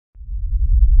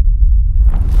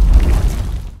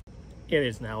it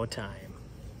is now time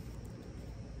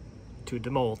to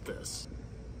demold this.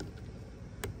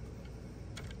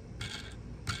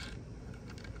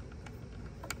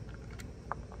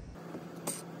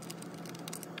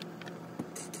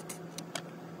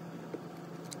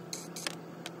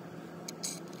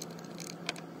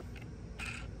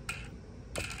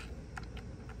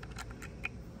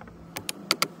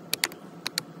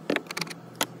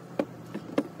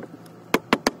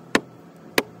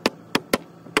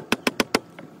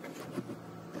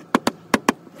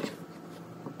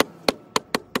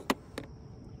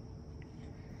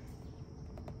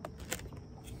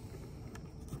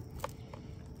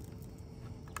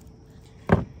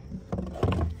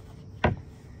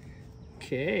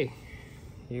 Okay,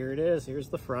 here it is. Here's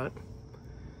the front.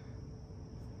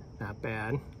 Not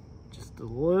bad. Just a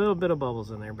little bit of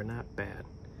bubbles in there, but not bad.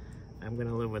 I'm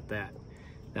gonna live with that.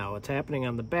 Now, what's happening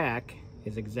on the back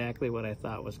is exactly what I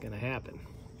thought was gonna happen.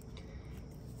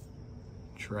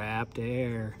 Trapped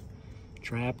air.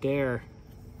 Trapped air.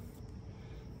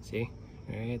 See?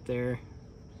 Right there.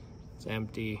 It's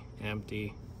empty,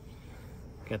 empty.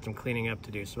 Got some cleaning up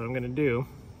to do. So what I'm gonna do,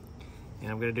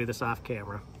 and I'm gonna do this off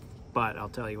camera, but I'll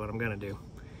tell you what I'm gonna do.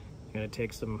 I'm gonna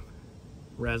take some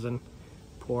resin,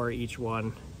 pour each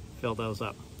one, fill those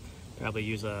up. Probably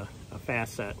use a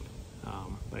fast set,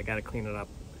 but I gotta clean it up.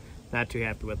 Not too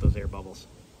happy with those air bubbles,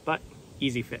 but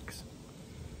easy fix.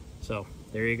 So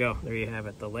there you go, there you have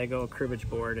it. The Lego cribbage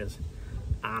board is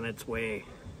on its way.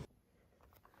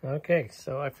 Okay,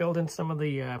 so I filled in some of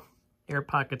the air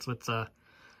pockets with a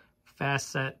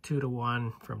fast set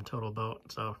 2-to-1 from Total Boat.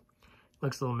 So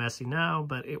looks a little messy now,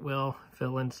 but it will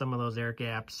fill in some of those air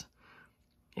gaps.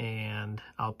 And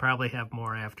I'll probably have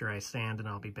more after I sand, and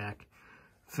I'll be back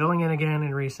filling in again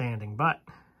and resanding, but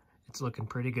it's looking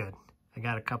pretty good. I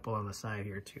got a couple on the side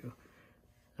here too.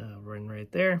 One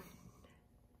right there,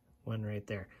 one right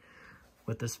there.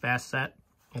 With this fast set,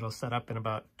 it'll set up in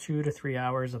about 2 to 3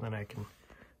 hours, and then I can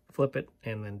flip it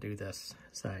and then do this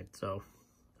side. So,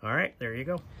 all right, there you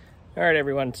go. All right,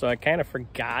 everyone, so I kind of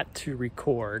forgot to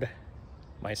record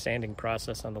my sanding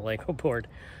process on the Lego board,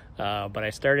 but I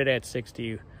started at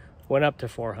 60, went up to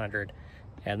 400,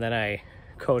 and then I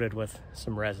coated with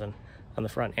some resin on the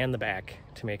front and the back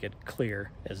to make it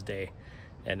clear as day.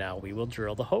 And now we will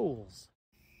drill the holes.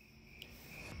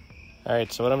 All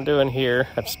right, so what I'm doing here,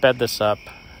 I've sped this up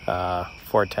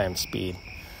 4 times speed.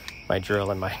 My drill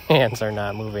and my hands are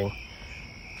not moving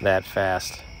that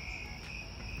fast.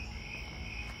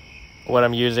 What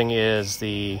I'm using is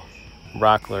the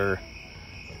Rockler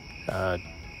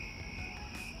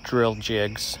drill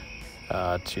jigs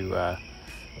to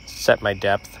set my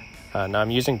depth. Now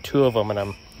I'm using 2 of them, and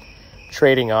I'm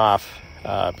trading off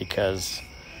because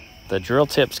the drill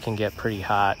tips can get pretty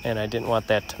hot, and I didn't want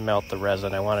that to melt the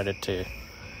resin. I wanted it to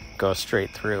go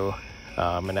straight through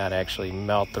and not actually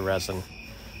melt the resin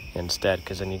instead,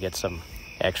 because then you get some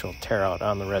actual tear out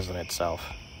on the resin itself.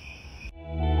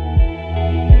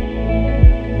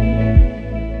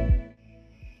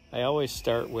 I always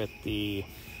start with the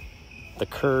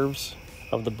curves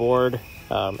of the board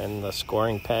and the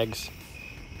scoring pegs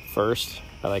first.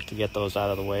 I like to get those out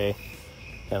of the way,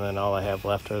 and then all I have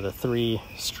left are the 3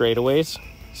 straightaways.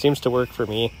 Seems to work for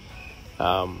me.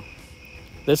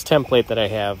 This template that I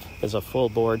have is a full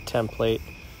board template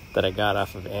that I got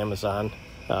off of Amazon,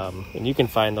 and you can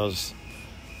find those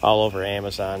all over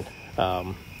Amazon,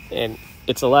 and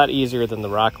it's a lot easier than the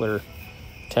Rockler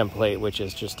template, which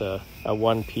is just a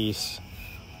one-piece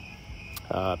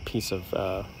piece of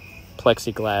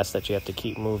plexiglass that you have to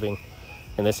keep moving.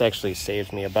 And this actually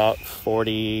saves me about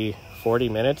 30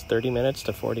 minutes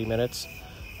to 40 minutes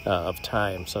of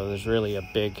time. So there's really a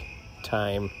big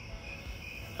time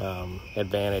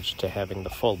advantage to having the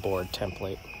full board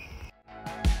template.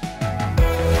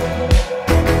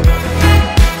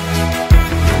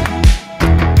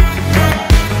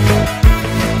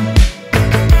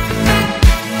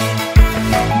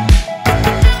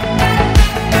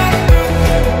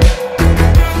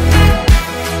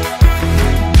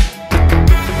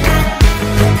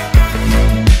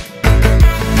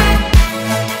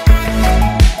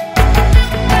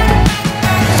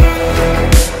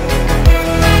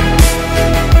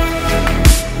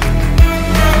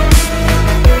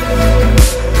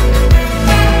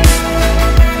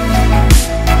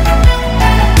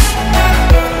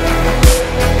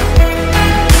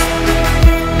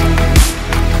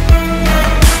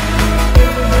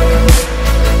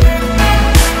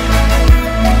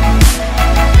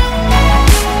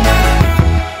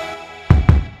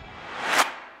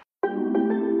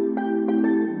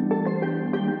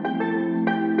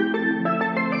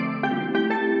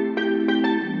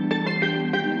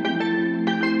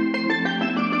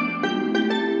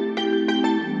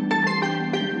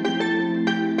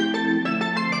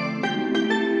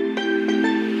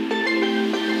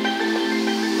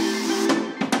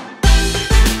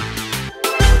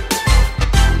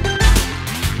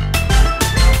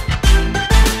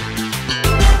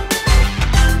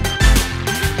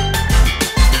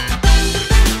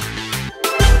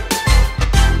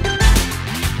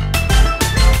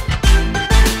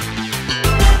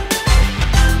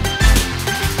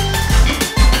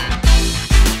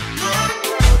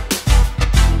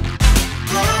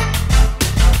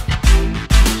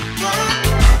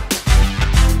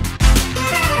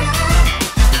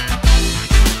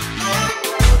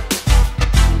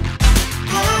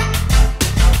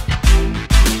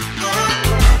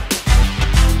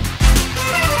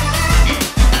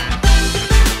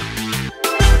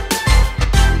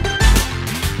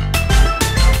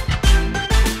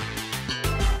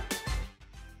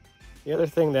 The other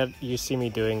thing that you see me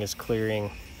doing is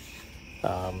clearing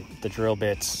the drill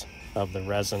bits of the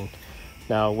resin.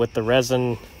 Now with the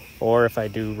resin, or if I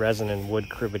do resin and wood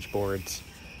cribbage boards,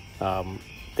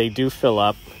 they do fill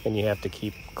up and you have to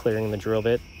keep clearing the drill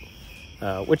bit,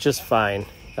 which is fine.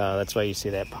 That's why you see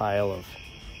that pile of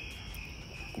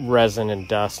resin and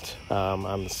dust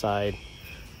on the side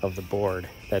of the board.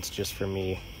 That's just for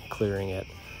me clearing it.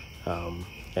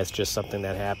 That's just something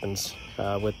that happens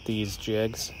with these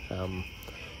jigs.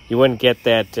 You wouldn't get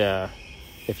that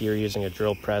if you were using a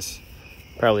drill press,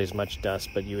 probably as much dust,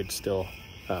 but you would still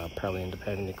probably end up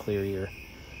having to clear your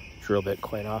drill bit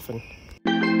quite often.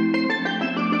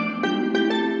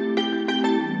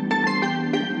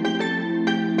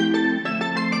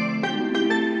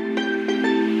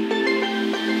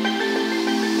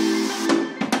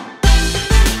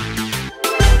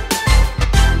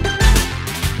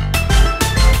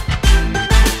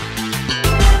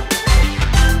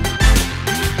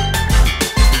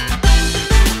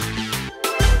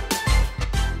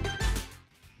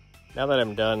 Now that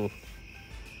I'm done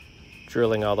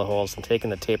drilling all the holes and taking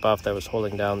the tape off that was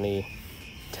holding down the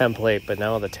template, but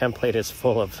now the template is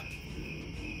full of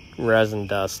resin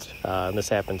dust, and this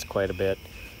happens quite a bit.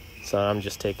 So I'm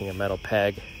just taking a metal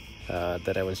peg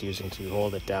that I was using to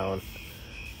hold it down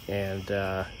and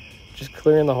just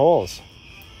clearing the holes.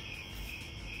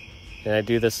 And I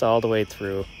do this all the way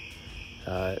through.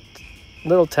 It's a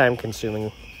little time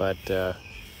consuming, but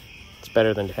it's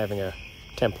better than having a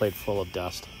template full of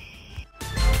dust.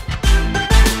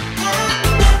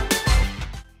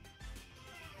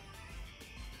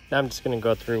 Now I'm just going to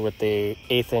go through with the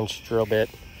 1/8 inch drill bit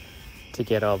to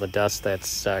get all the dust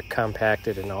that's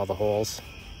compacted in all the holes.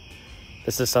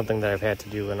 This is something that I've had to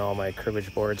do in all my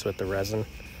cribbage boards with the resin.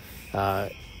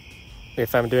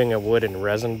 If I'm doing a wood and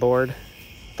resin board,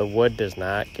 the wood does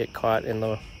not get caught in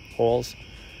the holes,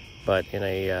 but in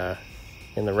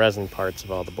the resin parts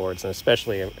of all the boards, and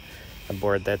especially a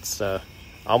board that's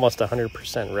almost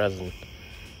 100% resin,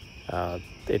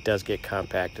 it does get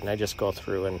compacted, and I just go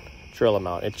through and drill them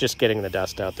out. It's just getting the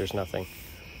dust out. There's nothing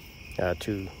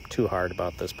too hard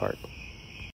about this part.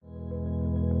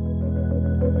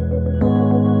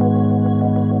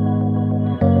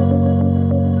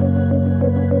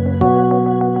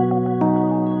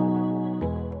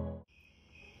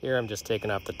 Here I'm just taking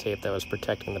off the tape that was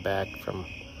protecting the back from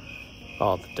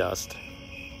all the dust.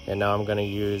 And now I'm going to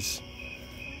use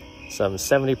some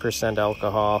 70%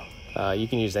 alcohol. You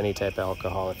can use any type of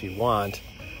alcohol if you want.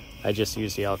 I just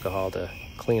use the alcohol to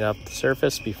clean up the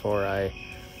surface before I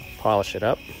polish it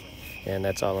up, and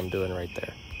that's all I'm doing right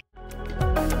there.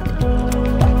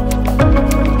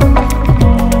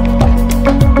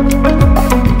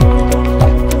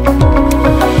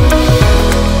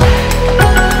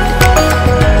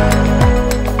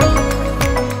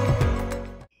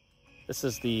 This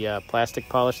is the plastic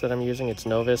polish that I'm using. It's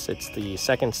Novus. It's the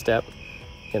second step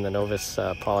in the Novus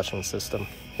polishing system,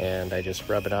 and I just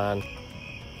rub it on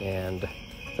and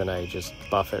then I just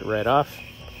buff it right off.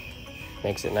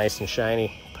 Makes it nice and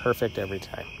shiny, perfect every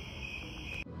time.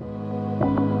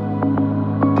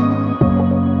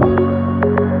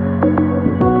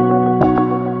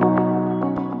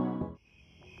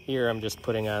 Here I'm just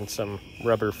putting on some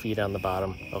rubber feet on the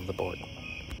bottom of the board.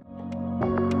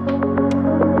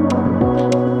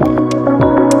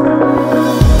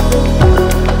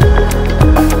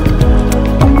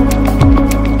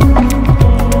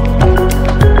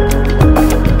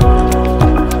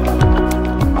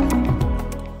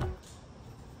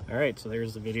 Alright, so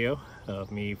there's the video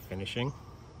of me finishing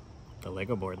the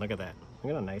Lego board. Look at that.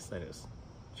 Look at how nice that is.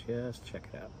 Just check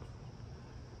it out.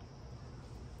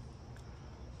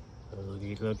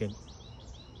 Look at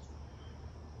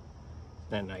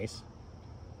that nice.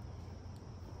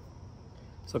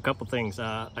 So a couple things.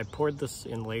 I poured this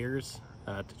in layers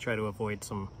to try to avoid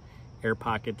some air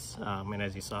pockets. And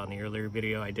as you saw in the earlier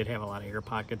video, I did have a lot of air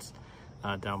pockets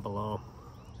down below.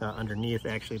 Underneath,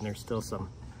 actually, and there's still some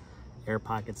air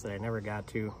pockets that I never got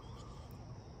to.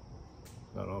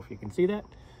 I don't know if you can see that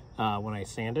when I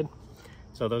sanded.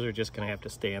 So those are just gonna have to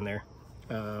stay in there.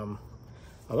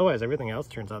 Otherwise, everything else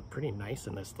turns out pretty nice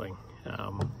in this thing.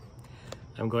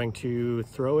 I'm going to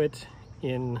throw it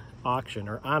in auction,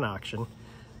 or on auction,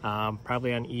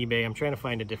 probably on eBay. I'm trying to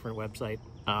find a different website.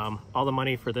 All the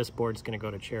money for this board is gonna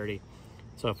go to charity.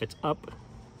 So if it's up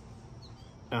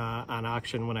on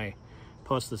auction when I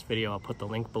post this video, I'll put the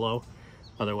link below.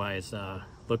 Otherwise,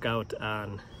 look out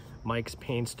on Mike's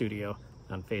Paint Studio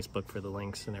on Facebook for the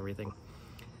links and everything.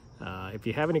 If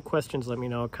you have any questions, let me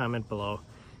know, comment below.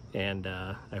 And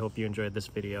I hope you enjoyed this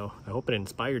video. I hope it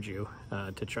inspired you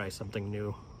to try something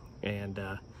new. And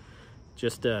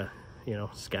just you know,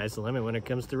 sky's the limit when it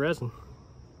comes to resin.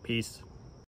 Peace.